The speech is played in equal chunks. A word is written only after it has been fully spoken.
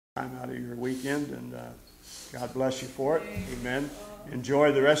Time out of your weekend, and God bless you for it. Amen. Enjoy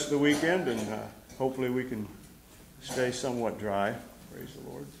the rest of the weekend, and hopefully we can stay somewhat dry. Praise the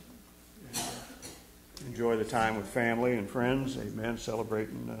Lord. And, enjoy the time with family and friends. Amen.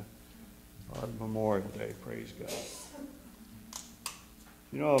 Celebrating our Memorial Day. Praise God.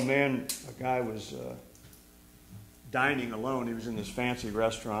 You know, a guy was dining alone. He was in this fancy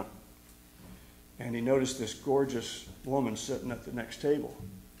restaurant, and he noticed this gorgeous woman sitting at the next table.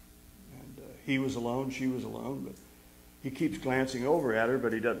 He was alone, she was alone, but he keeps glancing over at her,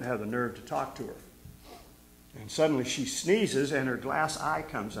 but he doesn't have the nerve to talk to her. And suddenly she sneezes, and her glass eye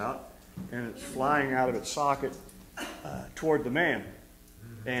comes out, and it's flying out of its socket toward the man.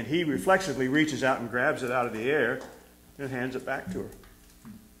 And he reflexively reaches out and grabs it out of the air and hands it back to her.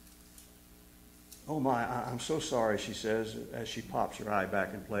 "Oh my, I'm so sorry," she says as she pops her eye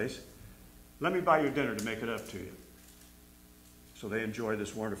back in place. "Let me buy you dinner to make it up to you." So they enjoy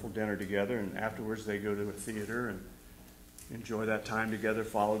this wonderful dinner together, and afterwards they go to a theater and enjoy that time together,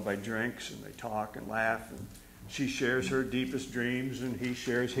 followed by drinks, and they talk and laugh, and she shares her deepest dreams, and he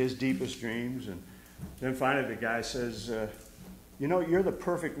shares his deepest dreams, and then finally the guy says, "You know, you're the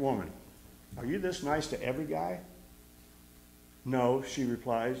perfect woman. Are you this nice to every guy?" "No," she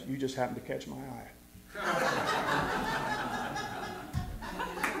replies, "you just happen to catch my eye."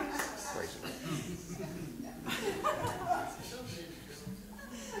 Praise the Lord.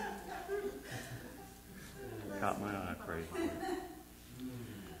 Caught my eye, praise the Lord.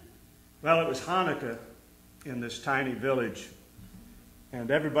 Well, it was Hanukkah in this tiny village, and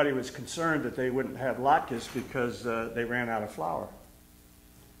everybody was concerned that they wouldn't have latkes because they ran out of flour.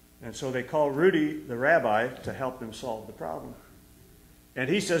 And so they called Rudy, the rabbi, to help them solve the problem. And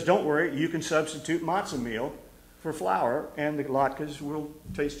he says, "Don't worry, you can substitute matzah meal for flour, and the latkes will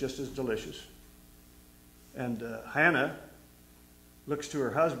taste just as delicious." And Hannah looks to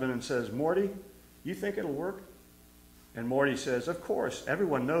her husband and says, "Morty, you think it'll work?" And Morty says, "Of course,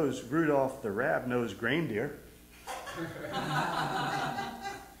 everyone knows Rudolph the red-nosed reindeer."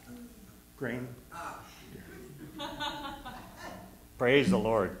 Grain. Praise the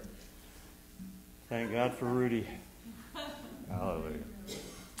Lord. Thank God for Rudy. Hallelujah.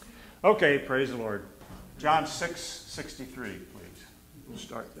 Okay, praise the Lord. John 6:63, please. We'll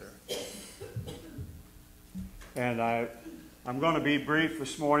start there. And I'm going to be brief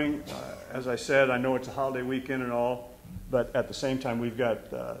this morning. As I said, I know it's a holiday weekend and all, but at the same time, we've got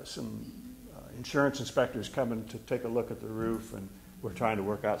some insurance inspectors coming to take a look at the roof, and we're trying to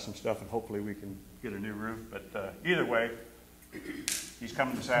work out some stuff, and hopefully we can get a new roof. But either way, he's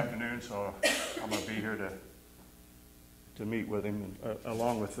coming this afternoon, so I'm going to be here to meet with him, and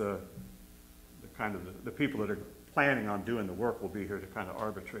along with the people that are planning on doing the work will be here to kind of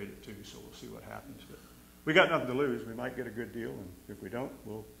arbitrate it too, so we'll see what happens. But we got nothing to lose. We might get a good deal, and if we don't,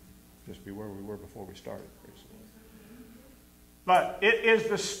 we'll just be where we were before we started. But it is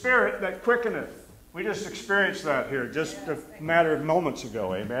the Spirit that quickeneth. We just experienced that here just a matter of moments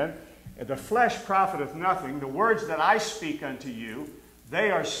ago, amen? The flesh profiteth nothing. The words that I speak unto you, they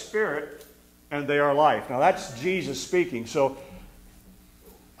are spirit and they are life. Now that's Jesus speaking. So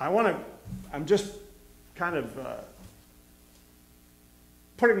I'm just kind of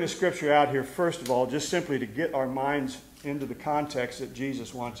putting the scripture out here, first of all, just simply to get our minds into the context that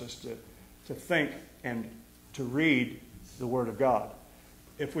Jesus wants us to think and to read the Word of God.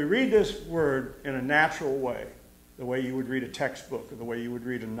 If we read this Word in a natural way, the way you would read a textbook or the way you would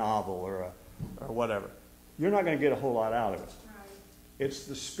read a novel or whatever, you're not going to get a whole lot out of it. It's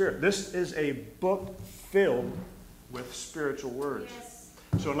the Spirit. This is a book filled with spiritual words. Yes.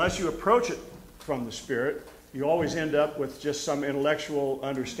 So unless you approach it from the Spirit, you always end up with just some intellectual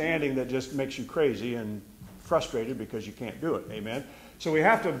understanding that just makes you crazy and frustrated because you can't do it. Amen? So we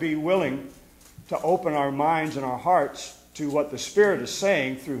have to be willing to open our minds and our hearts to what the Spirit is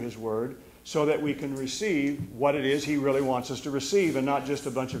saying through His Word so that we can receive what it is He really wants us to receive and not just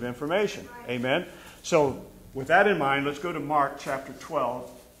a bunch of information. Amen? So with that in mind, let's go to Mark chapter 12,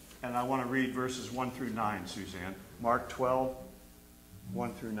 and I want to read verses 1 through 9, Suzanne. Mark 12,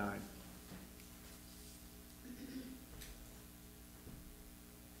 1 through 9.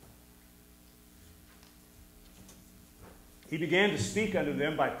 He began to speak unto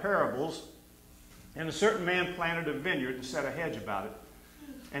them by parables, and a certain man planted a vineyard and set a hedge about it,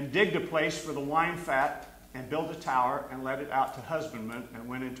 and digged a place for the wine fat, and built a tower, and let it out to husbandmen, and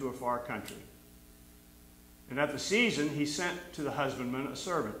went into a far country. And at the season he sent to the husbandman a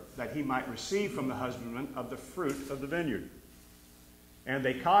servant, that he might receive from the husbandman of the fruit of the vineyard. And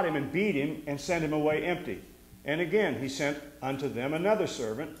they caught him and beat him, and sent him away empty. And again he sent unto them another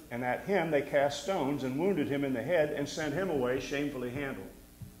servant, and at him they cast stones, and wounded him in the head, and sent him away shamefully handled.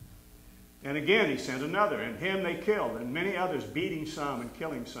 And again he sent another, and him they killed, and many others, beating some and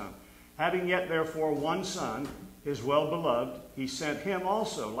killing some. Having yet therefore one son, his well-beloved, he sent him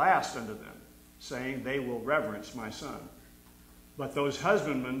also last unto them, saying, They will reverence my son. But those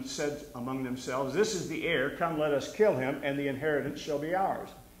husbandmen said among themselves, This is the heir, come let us kill him, and the inheritance shall be ours.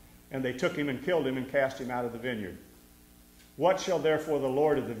 And they took him and killed him and cast him out of the vineyard. What shall therefore the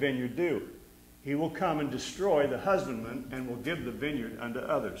Lord of the vineyard do? He will come and destroy the husbandman, and will give the vineyard unto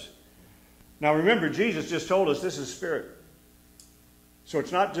others. Now remember, Jesus just told us this is spirit. So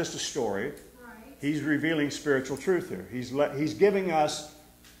it's not just a story. Right. He's revealing spiritual truth here. He's giving us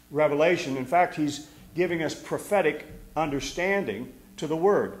revelation. In fact, he's giving us prophetic understanding to the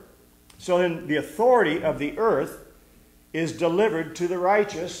word. So then the authority of the earth is delivered to the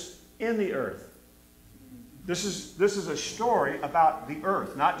righteous in the earth. This is a story about the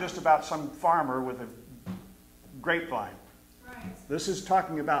earth, not just about some farmer with a grapevine. Right. This is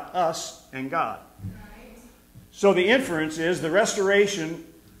talking about us and God. Right. So the inference is the restoration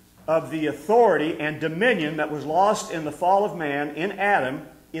of the authority and dominion that was lost in the fall of man in Adam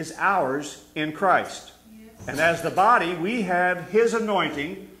is ours in Christ. Yes. And as the body, we have his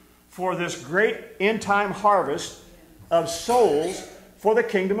anointing for this great end-time harvest of souls for the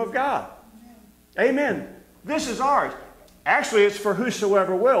kingdom of God. Amen. This is ours. Actually, it's for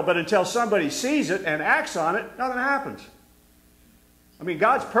whosoever will, but until somebody sees it and acts on it, nothing happens. I mean,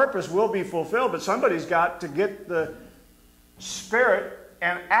 God's purpose will be fulfilled, but somebody's got to get the Spirit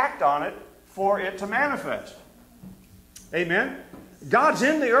and act on it for it to manifest. Amen? God's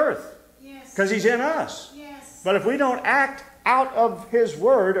in the earth Yes. because he's in us. Yes. But if we don't act out of his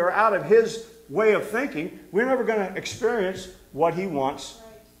word or out of his way of thinking, we're never going to experience what he wants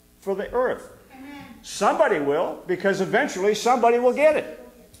Right. for the earth. Amen. Somebody will, because eventually somebody will get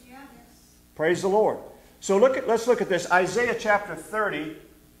it. Yeah. Praise the Lord. So let's look at this. Isaiah chapter 30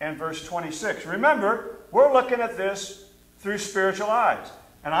 and verse 26. Remember, we're looking at this through spiritual eyes.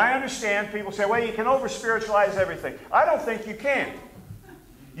 And I understand people say, well, you can over-spiritualize everything. I don't think you can.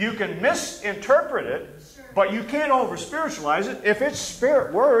 You can misinterpret it, but you can't over-spiritualize it. If it's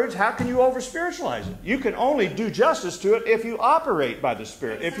spirit words, how can you over-spiritualize it? You can only do justice to it if you operate by the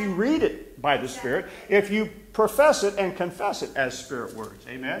Spirit, if you read it by the Spirit, if you profess it and confess it as spirit words.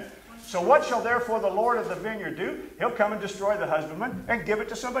 Amen? So what shall therefore the Lord of the vineyard do? He'll come and destroy the husbandman and give it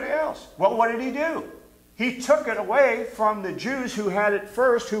to somebody else. Well, what did he do? He took it away from the Jews who had it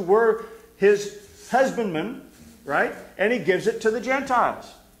first, who were his husbandmen, right? And he gives it to the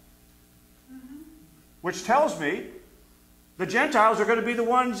Gentiles. Which tells me the Gentiles are going to be the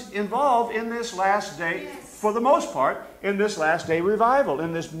ones involved in this last day, for the most part, in this last day revival,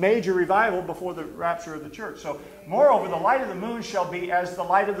 in this major revival before the rapture of the church. So, moreover, the light of the moon shall be as the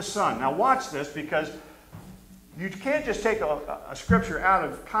light of the sun. Now watch this, because you can't just take a scripture out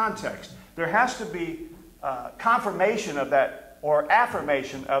of context. There has to be confirmation of that, or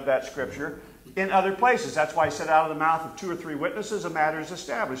affirmation of that scripture in other places. That's why I said out of the mouth of 2 or 3 witnesses a matter is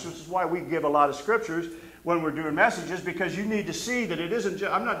established. This is why we give a lot of scriptures when we're doing messages, because you need to see that it isn't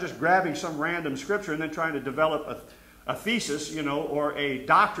I'm not just grabbing some random scripture and then trying to develop a thesis, or a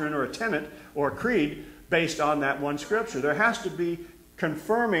doctrine or a tenet or a creed based on that one scripture. There has to be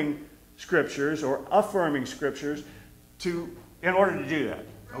confirming scriptures or affirming scriptures in order to do that.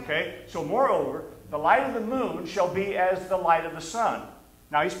 Okay? So moreover, the light of the moon shall be as the light of the sun.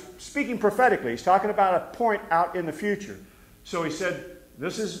 Now he's speaking prophetically. He's talking about a point out in the future. So he said,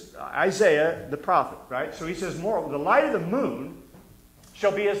 this is Isaiah the prophet, right? So he says, moreover, the light of the moon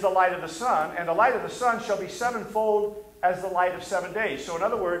shall be as the light of the sun, and the light of the sun shall be sevenfold as the light of 7 days. So in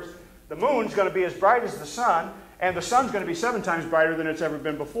other words, the moon's going to be as bright as the sun, and the sun's going to be 7 times brighter than it's ever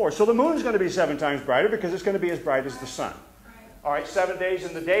been before. So the moon's going to be 7 times brighter because it's going to be as bright as the sun. All right, 7 days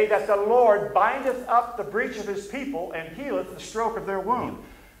in the day that the Lord bindeth up the breach of his people and healeth the stroke of their wound.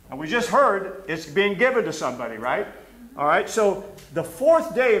 And we just heard it's being given to somebody, right? All right, so the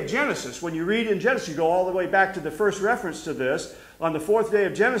 4th day of Genesis, when you read in Genesis, you go all the way back to the first reference to this. On the 4th day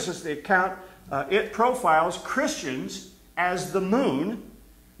of Genesis, the account, it profiles Christians as the moon,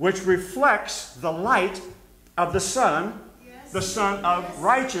 which reflects the light of the sun, the sun of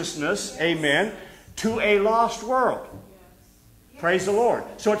righteousness, amen, to a lost world. Praise the Lord.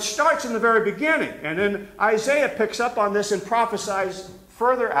 So it starts in the very beginning. And then Isaiah picks up on this and prophesies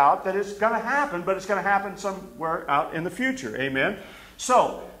further out that it's going to happen, but it's going to happen somewhere out in the future. Amen.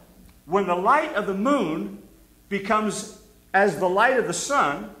 So, when the light of the moon becomes as the light of the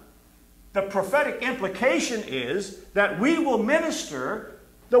sun, the prophetic implication is that we will minister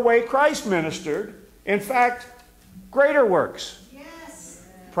the way Christ ministered. In fact, greater works. Yes.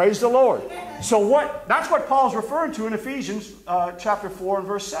 Praise the Lord. So that's what Paul's referring to in Ephesians chapter 4 and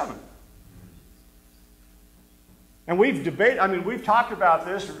verse 7. And we've we've talked about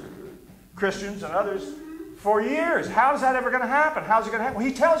this, Christians and others, for years. How is that ever going to happen? How's it going to happen? Well,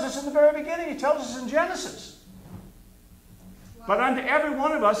 he tells us in the very beginning. He tells us in Genesis. But unto every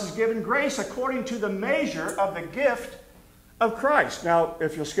one of us is given grace according to the measure of the gift of Christ. Now,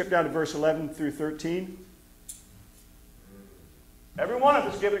 if you'll skip down to verse 11 through 13. Every one of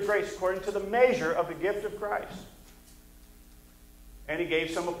us is given grace according to the measure of the gift of Christ. And he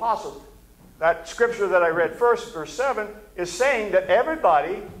gave some apostles. That scripture that I read first, verse 7, is saying that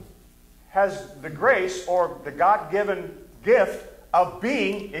everybody has the grace or the God-given gift of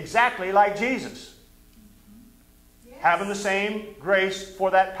being exactly like Jesus. Yes. Having the same grace for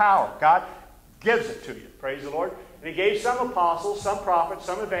that power. God gives it to you. Praise the Lord. And he gave some apostles, some prophets,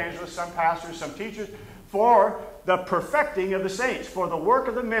 some evangelists, some pastors, some teachers for the perfecting of the saints, for the work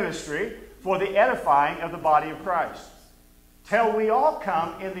of the ministry, for the edifying of the body of Christ. Till we all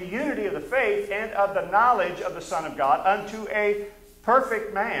come in the unity of the faith and of the knowledge of the Son of God, unto a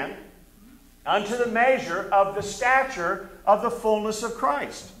perfect man, unto the measure of the stature of the fullness of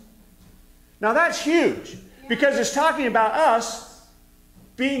Christ. Now that's huge, because it's talking about us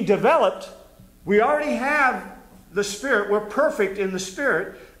being developed. We already have the Spirit. We're perfect in the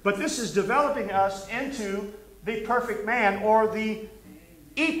Spirit, but this is developing us into the perfect man, or the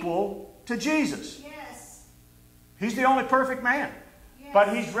equal to Jesus. Yes. He's the only perfect man. Yes.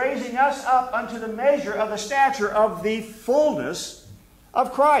 But he's raising us up unto the measure of the stature of the fullness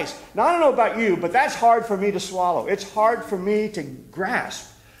of Christ. Now, I don't know about you, but that's hard for me to swallow. It's hard for me to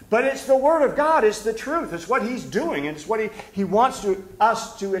grasp. But it's the Word of God. It's the truth. It's what He's doing. It's what He wants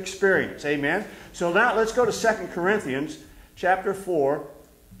us to experience. Amen? So now let's go to 2 Corinthians chapter 4,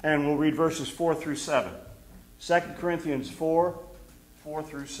 and we'll read verses 4 through 7. 2 Corinthians 4, 4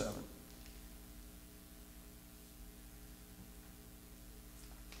 through 7.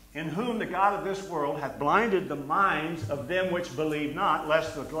 In whom the God of this world hath blinded the minds of them which believe not,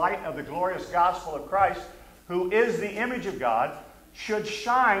 lest the light of the glorious gospel of Christ, who is the image of God, should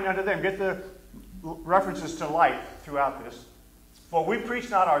shine unto them. Get the references to light throughout this. For we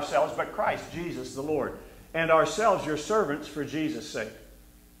preach not ourselves, but Christ Jesus the Lord, and ourselves your servants for Jesus' sake.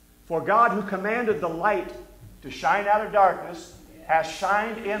 For God, who commanded the light to shine out of darkness, has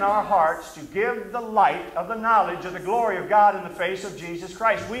shined in our hearts to give the light of the knowledge of the glory of God in the face of Jesus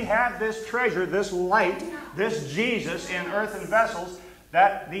Christ. We have this treasure, this light, this Jesus in earthen vessels,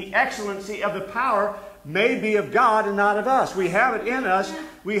 that the excellency of the power may be of God and not of us. We have it in us.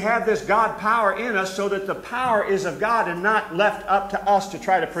 We have this God power in us, so that the power is of God and not left up to us to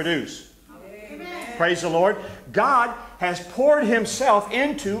try to produce. Amen. Praise the Lord. God has poured Himself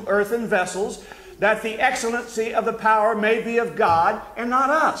into earthen vessels, that the excellency of the power may be of God and not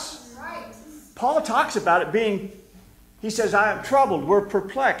us. Right. Paul talks about it being, he says, I am troubled, we're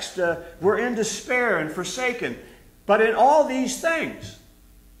perplexed, we're in despair and forsaken. But in all these things,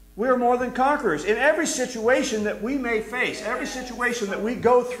 we are more than conquerors. In every situation that we may face, every situation that we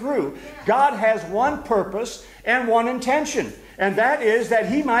go through, God has one purpose and one intention. And that is that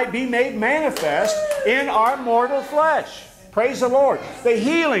He might be made manifest in our mortal flesh. Praise the Lord. The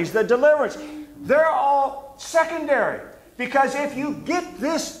healings, the deliverance, they're all secondary. Because if you get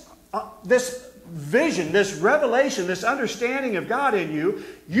this vision, this revelation, this understanding of God in you,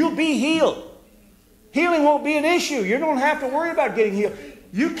 you'll be healed. Healing won't be an issue. You don't have to worry about getting healed.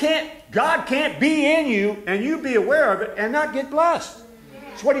 God can't be in you and you be aware of it and not get blessed.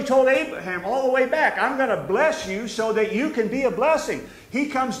 It's what He told Abraham all the way back. I'm going to bless you so that you can be a blessing. He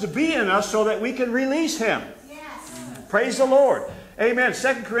comes to be in us so that we can release Him. Yes. Praise the Lord. Amen.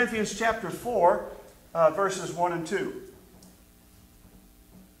 2 Corinthians chapter 4, verses 1 and 2.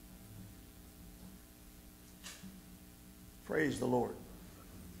 Praise the Lord.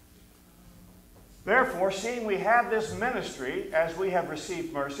 Therefore, seeing we have this ministry, as we have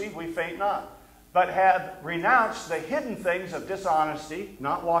received mercy, we faint not, but have renounced the hidden things of dishonesty,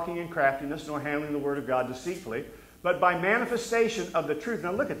 not walking in craftiness, nor handling the word of God deceitfully, but by manifestation of the truth.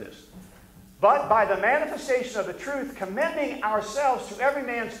 Now look at this. But by the manifestation of the truth, commending ourselves to every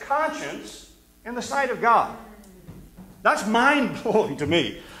man's conscience in the sight of God. That's mind-blowing to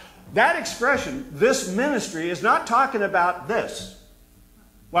me. That expression, this ministry, is not talking about this.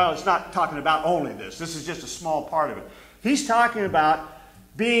 Well, it's not talking about only this. This is just a small part of it. He's talking about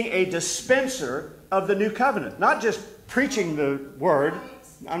being a dispenser of the new covenant. Not just preaching the word.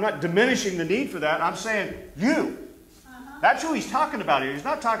 I'm not diminishing the need for that. I'm saying you. That's who he's talking about here. He's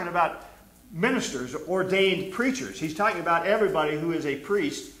not talking about ministers, ordained preachers. He's talking about everybody who is a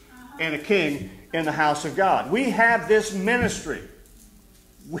priest and a king in the house of God. We have this ministry.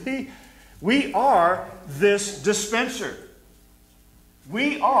 We are this dispenser.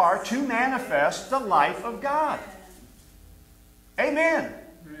 We are to manifest the life of God. Amen.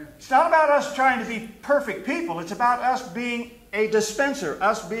 It's not about us trying to be perfect people. It's about us being a dispenser,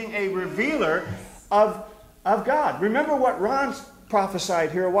 us being a revealer of God. Remember what Ron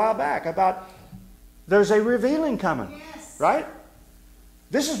prophesied here a while back about there's a revealing coming. Yes. Right?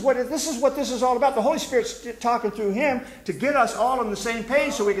 This is what this is all about. The Holy Spirit's talking through Him to get us all on the same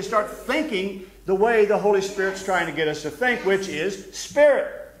page so we can start thinking the way the Holy Spirit's trying to get us to think, which is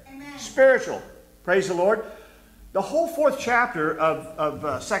spirit. Amen. Spiritual. Praise the Lord. The whole 4th chapter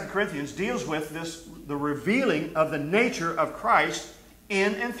of 2 Corinthians deals with the revealing of the nature of Christ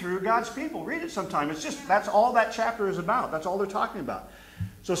in and through God's people. Read it sometime. That's all that chapter is about. That's all they're talking about.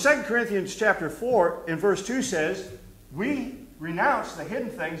 So 2 Corinthians chapter 4 in verse 2 says, we renounce the hidden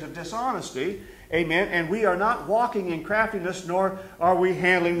things of dishonesty, amen, and we are not walking in craftiness, nor are we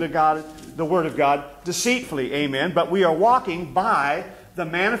handling the Word of God deceitfully, amen, but we are walking by the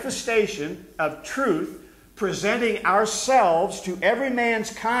manifestation of truth, presenting ourselves to every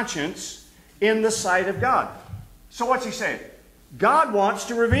man's conscience in the sight of God. So what's he saying? God wants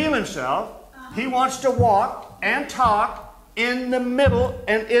to reveal Himself. He wants to walk and talk in the middle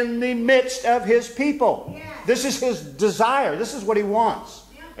and in the midst of His people. Yes. This is His desire. This is what He wants.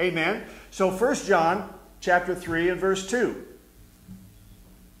 Yeah. Amen. So 1 John chapter 3 and verse 2.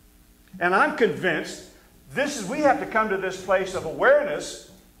 And I'm convinced we have to come to this place of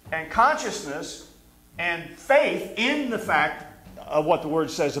awareness and consciousness and faith in the fact of what the Word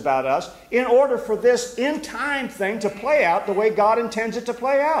says about us in order for this end-time thing to play out the way God intends it to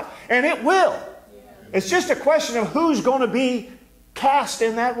play out. And it will. It's just a question of who's going to be cast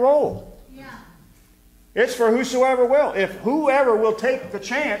in that role. Yeah. It's for whosoever will. If whoever will take the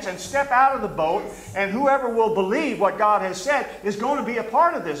chance and step out of the boat, and whoever will believe what God has said is going to be a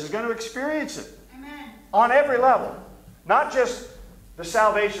part of this, is going to experience it. Amen. On every level. Not just the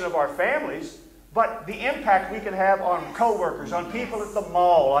salvation of our families, but the impact we can have on co-workers, on people at the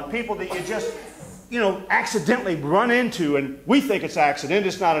mall, on people that you just, accidentally run into, and we think it's accident.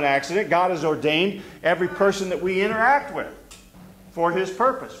 It's not an accident. God has ordained every person that we interact with for His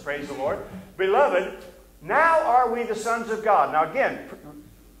purpose. Praise the Lord. Beloved, now are we the sons of God. Now again,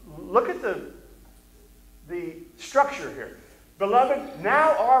 look at the structure here. Beloved,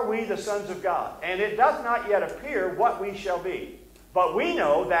 now are we the sons of God, and it doth not yet appear what we shall be. But we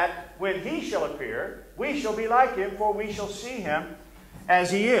know that when He shall appear, we shall be like Him, for we shall see Him as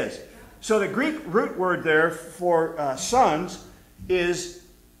He is. So the Greek root word there for sons is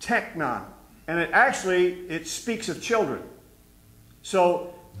teknon. And it speaks of children.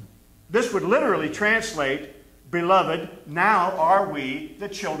 So this would literally translate, beloved, now are we the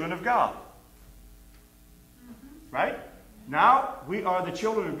children of God. Right? Now we are the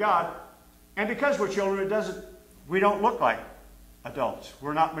children of God. And because we're children, we don't look like adults.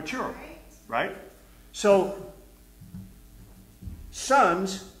 We're not mature. Right? So,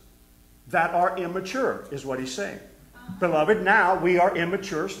 sons that are immature is what he's saying. Beloved, now we are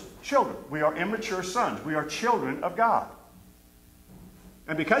immature children. We are immature sons. We are children of God.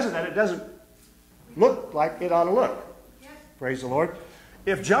 And because of that, it doesn't look like it ought to look. Yep. Praise the Lord.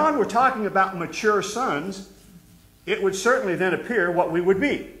 If John were talking about mature sons, it would certainly then appear what we would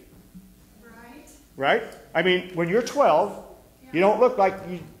be. Right. Right? I mean, when you're 12, you don't look like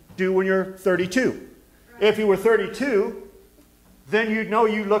you do when you're 32. Right. If you were 32, then you'd know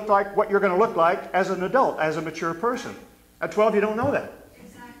you look like what you're going to look like as an adult, as a mature person. At 12, you don't know that.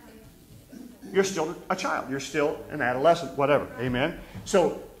 Exactly. You're still a child. You're still an adolescent, whatever. Amen?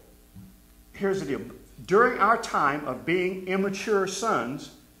 So, here's the deal. During our time of being immature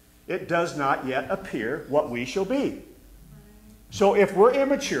sons, it does not yet appear what we shall be. So, if we're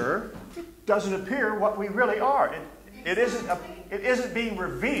immature, it doesn't appear what we really are. It isn't being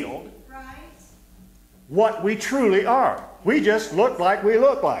revealed Right. what we truly are. We just look like we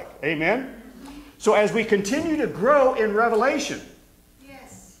look like. Amen? So as we continue to grow in revelation,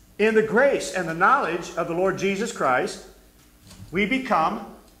 Yes. in the grace and the knowledge of the Lord Jesus Christ, we become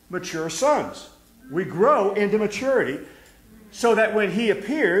mature sons. We grow into maturity so that when He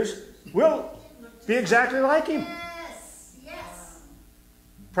appears, we'll be exactly like Him. Yes. Yes.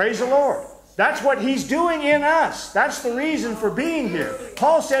 Praise the Lord. That's what He's doing in us. That's the reason for being here.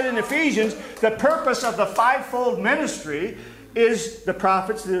 Paul said in Ephesians, the purpose of the fivefold ministry is the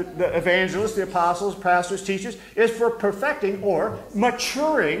prophets, the evangelists, the apostles, pastors, teachers, is for perfecting or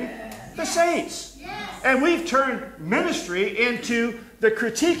maturing the saints. Yes. And we've turned ministry into the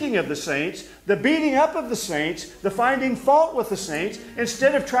critiquing of the saints, the beating up of the saints, the finding fault with the saints,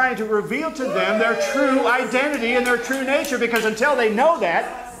 instead of trying to reveal to them their true identity and their true nature, because until they know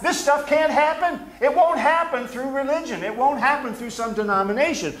that, This stuff can't happen. It won't happen through religion. It won't happen through some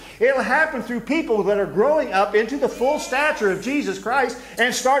denomination. It'll happen through people that are growing up into the full stature of Jesus Christ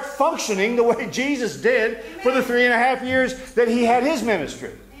and start functioning the way Jesus did for the 3.5 years that He had His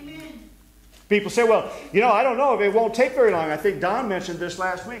ministry. People say, well, I don't know if it won't take very long. I think Don mentioned this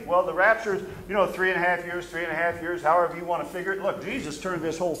last week. Well, the rapture is, 3.5 years, however you want to figure it. Look, Jesus turned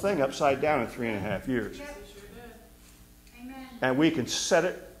this whole thing upside down in 3.5 years. Yep. Amen. And we can set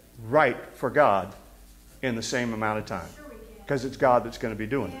it right for God in the same amount of time. Sure we can. Because it's God that's going to be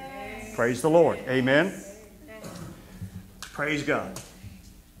doing it. Yes. Praise the Lord. Amen. Praise God.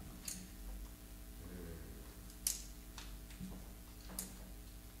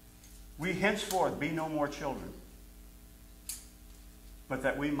 We henceforth be no more children, but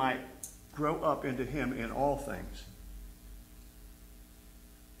that we might grow up into Him in all things.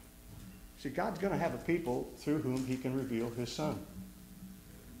 See, God's going to have a people through whom He can reveal His Son.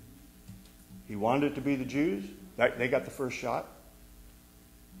 He wanted it to be the Jews. They got the first shot.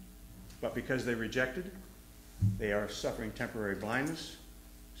 But because they rejected, they are suffering temporary blindness,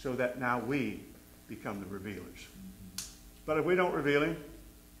 so that now we become the revealers. But if we don't reveal Him,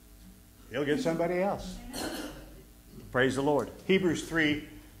 He'll get somebody else. Praise the Lord. Hebrews 3,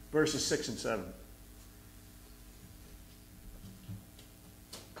 verses 6 and 7.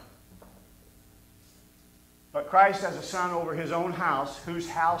 But Christ has a Son over His own house, whose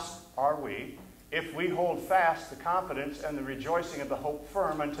house are we, if we hold fast the confidence and the rejoicing of the hope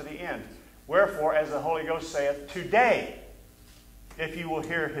firm unto the end. Wherefore, as the Holy Ghost saith, today, if you will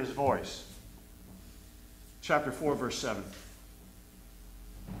hear His voice. Chapter 4, verse 7.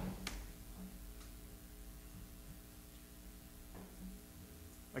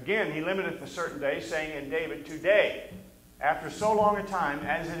 Again, He limiteth a certain day, saying in David, today, after so long a time,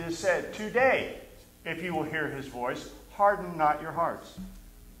 as it is said, today, if you will hear His voice, harden not your hearts.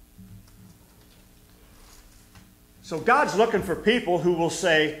 So God's looking for people who will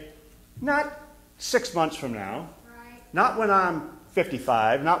say, not 6 months from now, Right. not when I'm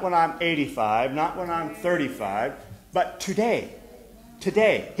 55, not when I'm 85, not when I'm 35, but today.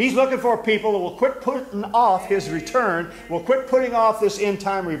 Today. He's looking for people that will quit putting off His return, will quit putting off this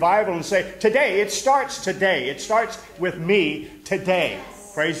end-time revival and say, today, it starts today. It starts with me today.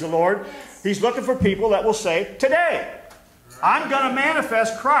 Yes. Praise the Lord. Yes. He's looking for people that will say, today, I'm going to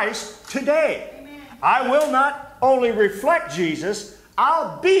manifest Christ today. Amen. I will not only reflect Jesus,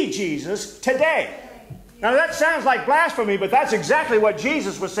 I'll be Jesus today. Now that sounds like blasphemy, but that's exactly what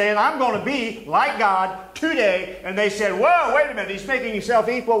Jesus was saying. I'm going to be like God today. And they said, whoa, wait a minute. He's making Himself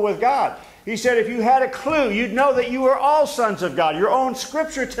equal with God. He said, if you had a clue, you'd know that you are all sons of God. Your own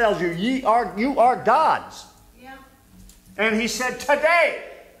Scripture tells you, you are God's. Yeah. And He said, today,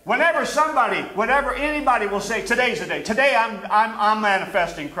 whenever anybody will say, today's the day. Today I'm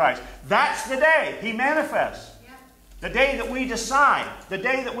manifesting Christ. That's the day He manifests. Yeah. The day that we decide. The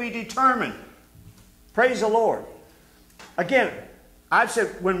day that we determine. Praise the Lord. Again, I've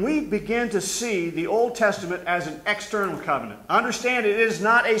said, when we begin to see the Old Testament as an external covenant, understand it is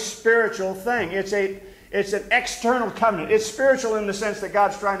not a spiritual thing. It's an external covenant. It's spiritual in the sense that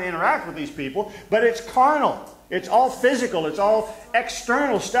God's trying to interact with these people, but it's carnal. It's all physical. It's all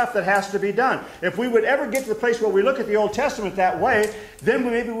external stuff that has to be done. If we would ever get to the place where we look at the Old Testament that way, then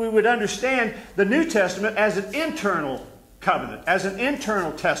maybe we would understand the New Testament as an internal covenant, as an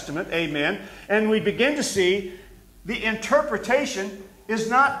internal testament, amen, and we begin to see the interpretation is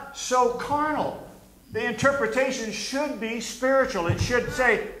not so carnal. The interpretation should be spiritual. It should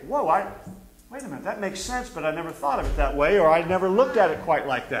say, whoa, wait a minute, that makes sense, but I never thought of it that way, or I never looked at it quite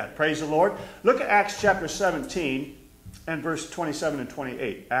like that. Praise the Lord. Look at Acts chapter 17 and verse 27 and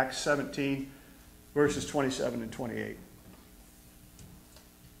 28. Acts 17, verses 27 and 28.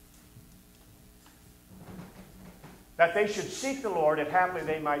 That they should seek the Lord, if haply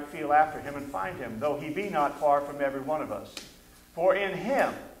they might feel after Him and find Him, though He be not far from every one of us. For in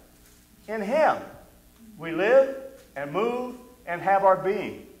Him, we live and move and have our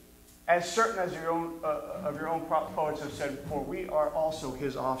being. As certain as your own poets have said, for we are also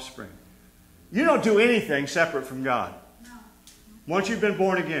His offspring. You don't do anything separate from God. No. Once you've been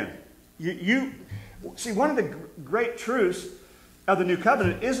born again. You see, one of the great truths of the New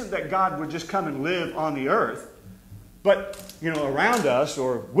Covenant isn't that God would just come and live on the earth, but, around us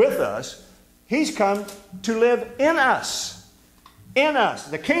or with us. He's come to live in us. In us.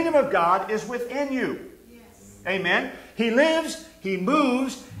 The kingdom of God is within you. Yes. Amen. He lives, He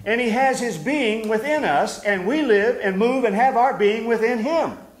moves, and He has His being within us, and we live and move and have our being within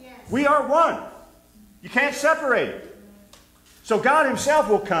Him. Yes. We are one. You can't separate it. So God Himself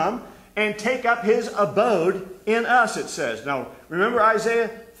will come and take up His abode in us, it says. Now, remember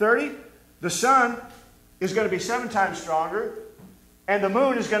Isaiah 30, the sun is going to be 7 times stronger, and the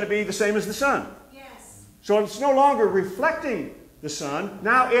moon is going to be the same as the sun. Yes. So it's no longer reflecting the sun.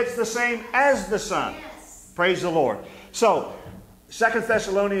 Now it's the same as the sun. Yes. Praise the Lord. So, 2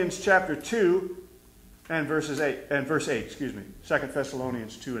 Thessalonians chapter 2 and verse 8, 2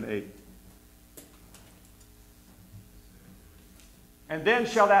 Thessalonians 2 and 8. And then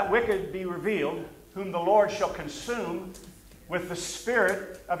shall that wicked be revealed, whom the Lord shall consume with the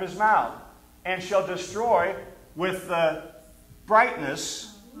spirit of his mouth, and shall destroy with the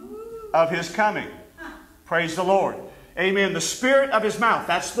brightness of his coming. Praise the Lord. Amen. The spirit of his mouth.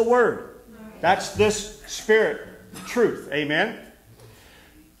 That's the word. That's this spirit truth. Amen.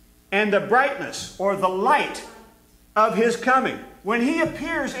 And the brightness or the light of his coming. When he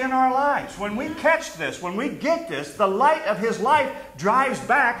appears in our lives, when we catch this, when we get this, the light of his life drives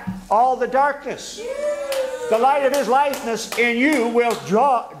back all the darkness. The light of his lightness in you will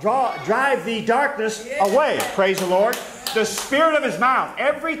drive the darkness away. Praise the Lord. The spirit of his mouth.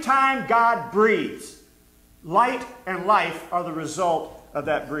 Every time God breathes, light and life are the result of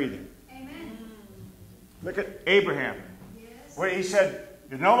that breathing. Amen. Look at Abraham. Yes. Where he said,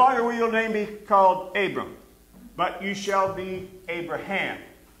 no longer will your name be called Abram, but you shall be Abraham.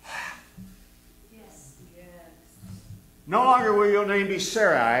 Yes. Yes. No longer will your name be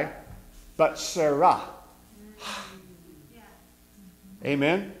Sarai, but Sarah. Yeah.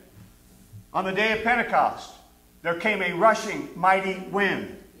 Amen. On the day of Pentecost, there came a rushing, mighty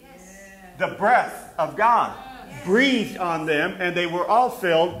wind. Yes. The breath of God breathed on them, and they were all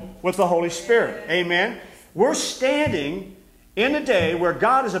filled with the Holy Spirit. Amen. We're standing in a day where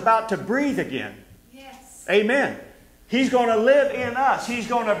God is about to breathe again. Yes. Amen. He's going to live in us. He's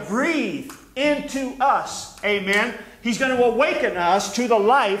going to breathe into us. Amen. He's going to awaken us to the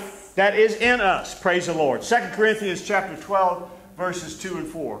life that is in us. Praise the Lord. 2 Corinthians chapter 12, verses 2 and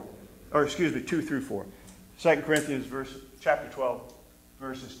 4. Or excuse me, 2 through 4. 2 Corinthians chapter 12,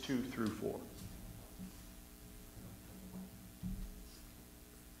 verses 2 through 4.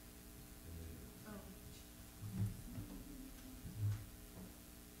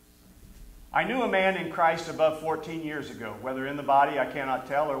 I knew a man in Christ above 14 years ago, whether in the body I cannot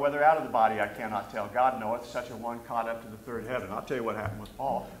tell, or whether out of the body I cannot tell. God knoweth, such a one caught up to the third heaven. I'll tell you what happened with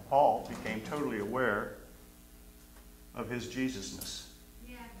Paul. Paul became totally aware of his Jesusness.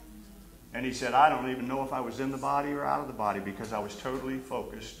 Yeah. And he said, I don't even know if I was in the body or out of the body, because I was totally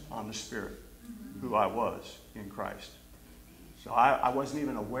focused on the Spirit, who I was in Christ. So I wasn't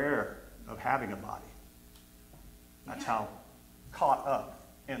even aware of having a body. That's how caught up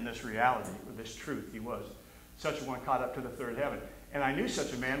in this reality, with this truth he was. Such a one caught up to the third heaven. And I knew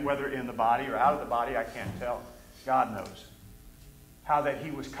such a man, whether in the body or out of the body, I can't tell. God knows. How that he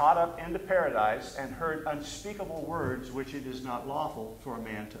was caught up into paradise and heard unspeakable words which it is not lawful for a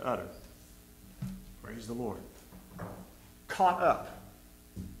man to utter. Praise the Lord. Caught up.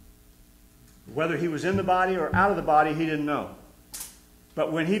 Whether he was in the body or out of the body, he didn't know.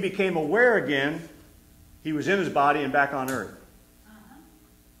 But when he became aware again, he was in his body and back on earth.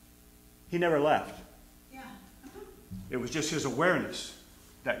 He never left. Yeah. It was just his awareness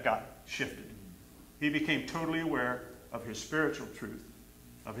that got shifted. He became totally aware of his spiritual truth,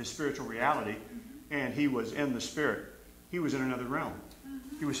 of his spiritual reality, and he was in the Spirit. He was in another realm.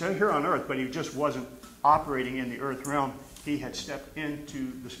 He was here on earth, but he just wasn't operating in the earth realm. He had stepped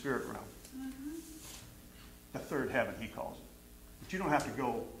into the Spirit realm. The third heaven, he calls it. But you don't have to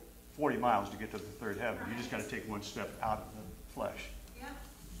go 40 miles to get to the third heaven. You just got to take one step out of the flesh.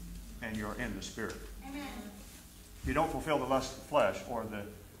 And you're in the Spirit. Amen. If you don't fulfill the lust of the flesh or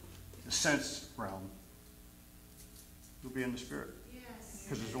the sense realm, you'll be in the Spirit. Yes.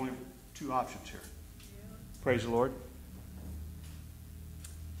 Because there's only 2 options here. Praise the Lord.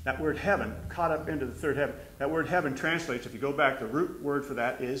 That word heaven, caught up into the third heaven, that word heaven translates, if you go back, the root word for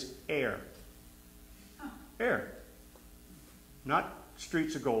that is air. Air. Not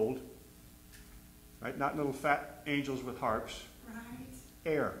streets of gold. Right? Not little fat angels with harps. Right.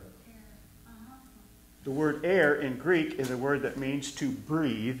 Air. The word air in Greek is a word that means to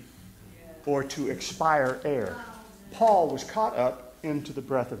breathe or to expire air. Paul was caught up into the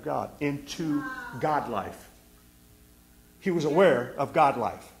breath of God, into God life. He was aware of God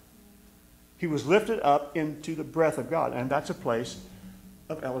life. He was lifted up into the breath of God, and that's a place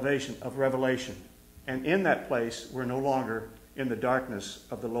of elevation, of revelation. And in that place, we're no longer in the darkness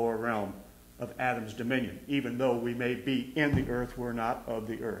of the lower realm of Adam's dominion. Even though we may be in the earth, we're not of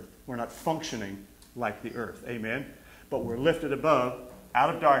the earth. We're not functioning like the earth. Amen? But we're lifted above,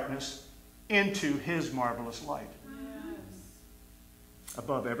 out of darkness, into his marvelous light. Yes.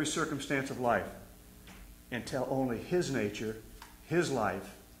 Above every circumstance of life, until only his nature, his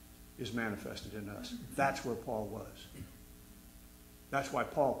life, is manifested in us. That's where Paul was. That's why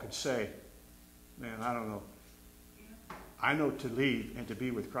Paul could say, man, I don't know. I know to leave and to be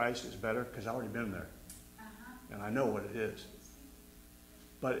with Christ is better because I've already been there. And I know what it is.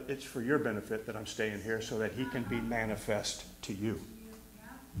 But it's for your benefit that I'm staying here so that he can be manifest to you.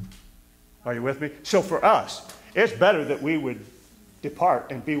 Are you with me? So for us, it's better that we would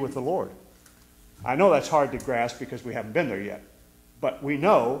depart and be with the Lord. I know that's hard to grasp because we haven't been there yet. But we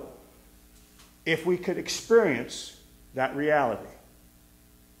know if we could experience that reality,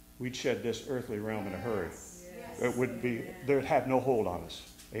 we'd shed this earthly realm in a hurry. It would be, there'd have no hold on us.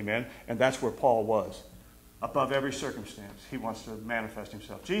 Amen? And that's where Paul was. Above every circumstance, he wants to manifest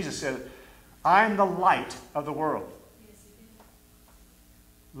himself. Jesus said, I'm the light of the world.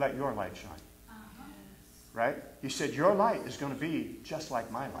 Let your light shine. Right? He said, your light is going to be just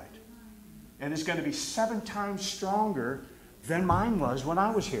like my light. And it's going to be 7 times stronger than mine was when I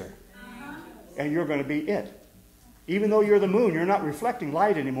was here. And you're going to be it. Even though you're the moon, you're not reflecting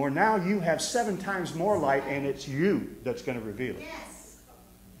light anymore. Now you have 7 times more light, and it's you that's going to reveal it. Yes.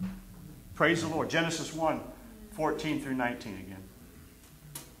 Praise the Lord. Genesis 1, 14 through 19 again.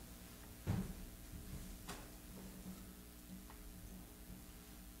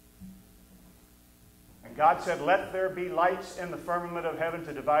 And God said, let there be lights in the firmament of heaven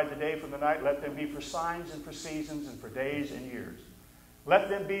to divide the day from the night. Let them be for signs and for seasons and for days and years. Let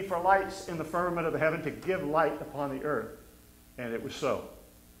them be for lights in the firmament of heaven to give light upon the earth. And it was so.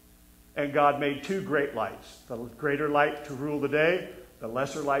 And God made 2 great lights, the greater light to rule the day, the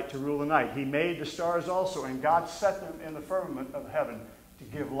lesser light to rule the night. He made the stars also, and God set them in the firmament of heaven to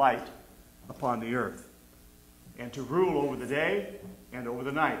give light upon the earth, and to rule over the day and over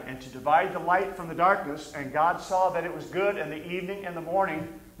the night, and to divide the light from the darkness. And God saw that it was good, and the evening and the morning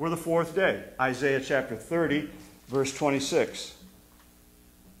were the 4th day. Isaiah chapter 30, verse 26.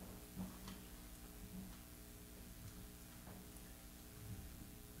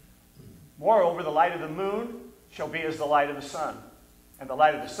 Moreover, the light of the moon shall be as the light of the sun, and the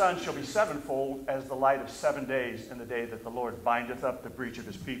light of the sun shall be 7-fold as the light of 7 days in the day that the Lord bindeth up the breach of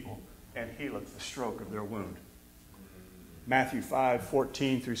his people, and healeth the stroke of their wound. Matthew 5,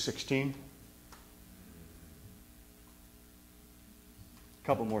 14 through 16. A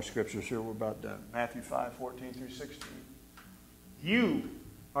couple more scriptures here, we're about done. Matthew 5, 14 through 16. You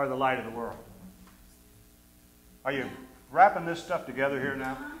are the light of the world. Are you wrapping this stuff together here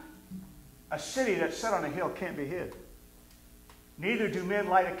now? A city that's set on a hill can't be hid. Neither do men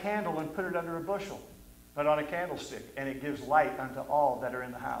light a candle and put it under a bushel, but on a candlestick, and it gives light unto all that are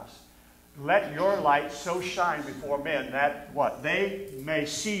in the house. Let your light so shine before men that, what? They may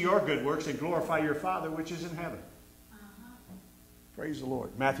see your good works and glorify your Father which is in heaven. Praise the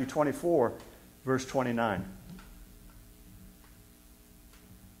Lord. Matthew 24, verse 29.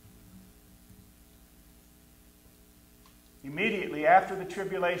 Immediately after the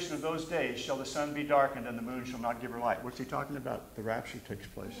tribulation of those days shall the sun be darkened and the moon shall not give her light. What's he talking about? The rapture takes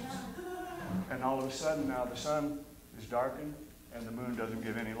place. And all of a sudden now the sun is darkened and the moon doesn't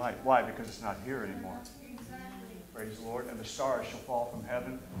give any light. Why? Because it's not here anymore. Praise the Lord. And the stars shall fall from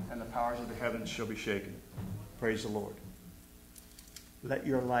heaven and the powers of the heavens shall be shaken. Praise the Lord. Let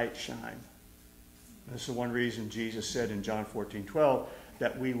your light shine. This is one reason Jesus said in John 14:12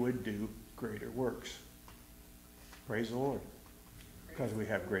 that we would do greater works. Praise the Lord. Because we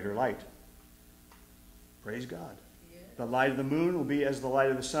have greater light. Praise God. The light of the moon will be as the light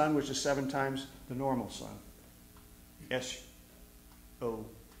of the sun, which is 7 times the normal sun. S-O-N.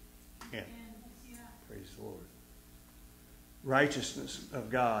 Praise the Lord. Righteousness of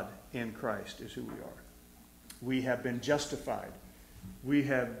God in Christ is who we are. We have been justified. We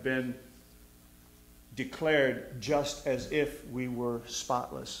have been declared just as if we were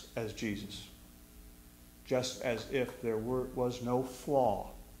spotless as Jesus. Just as if there was no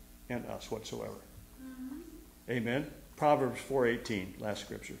flaw in us whatsoever. Amen? Proverbs 4:18, last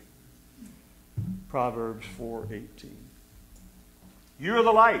scripture. Proverbs 4:18. You're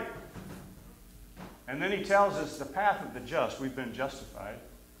the light. And then he tells us the path of the just, we've been justified,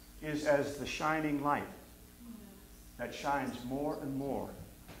 is as the shining light that shines more and more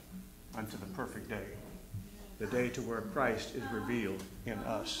unto the perfect day. The day to where Christ is revealed in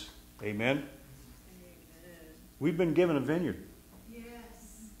us. Amen? We've been given a vineyard. Yes.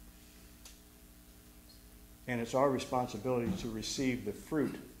 And it's our responsibility to receive the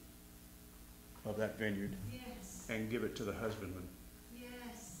fruit of that vineyard. Yes. And give it to the husbandman.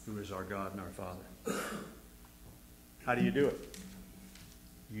 Yes. Who is our God and our Father. How do you do it?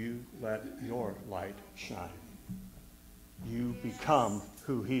 You let your light shine. You become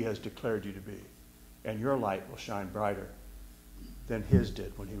who he has declared you to be. And your light will shine brighter than his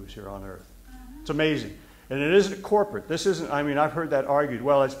did when he was here on earth. It's amazing. And it isn't corporate. This isn't, I mean, I've heard that argued.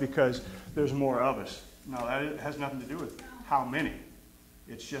 Well, it's because there's more of us. No, that has nothing to do with how many.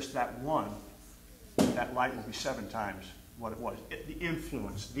 It's just that one, that light will be 7 times what it was. The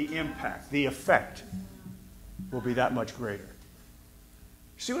influence, the impact, the effect will be that much greater.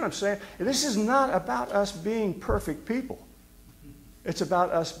 See what I'm saying? And this is not about us being perfect people. It's about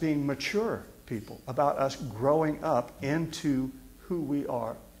us being mature people, about us growing up into who we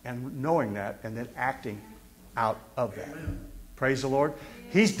are and knowing that and then acting out of that. Praise the Lord.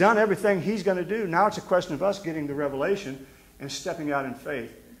 He's done everything he's going to do. Now it's a question of us getting the revelation and stepping out in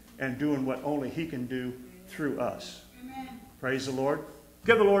faith and doing what only he can do through us. Amen. Praise the Lord.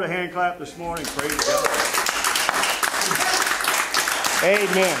 Give the Lord a hand clap this morning. Praise God.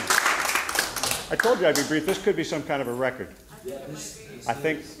 Amen. I told you I'd be brief. This could be some kind of a record. I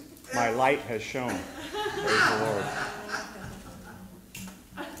think my light has shone. Praise the Lord.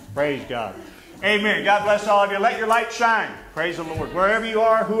 Praise God. Amen. God bless all of you. Let your light shine. Praise the Lord. Wherever you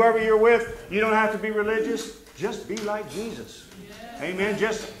are, whoever you're with, you don't have to be religious. Just be like Jesus. Amen.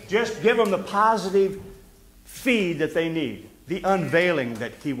 Just give them the positive feed that they need. The unveiling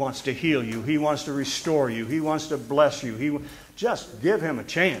that he wants to heal you. He wants to restore you. He wants to bless you. Just give him a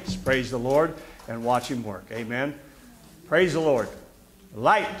chance. Praise the Lord. And watch him work. Amen. Praise the Lord.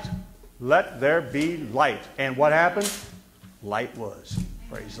 Light. Let there be light. And what happened? Light was.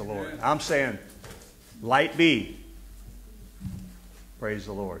 Praise the Lord. I'm saying, light be. Praise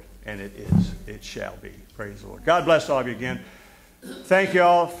the Lord. And it is. It shall be. Praise the Lord. God bless all of you again. Thank you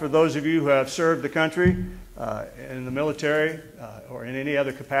all for those of you who have served the country in the military or in any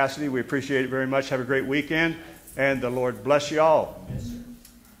other capacity. We appreciate it very much. Have a great weekend. And the Lord bless you all.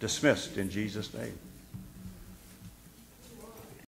 Dismissed in Jesus' name.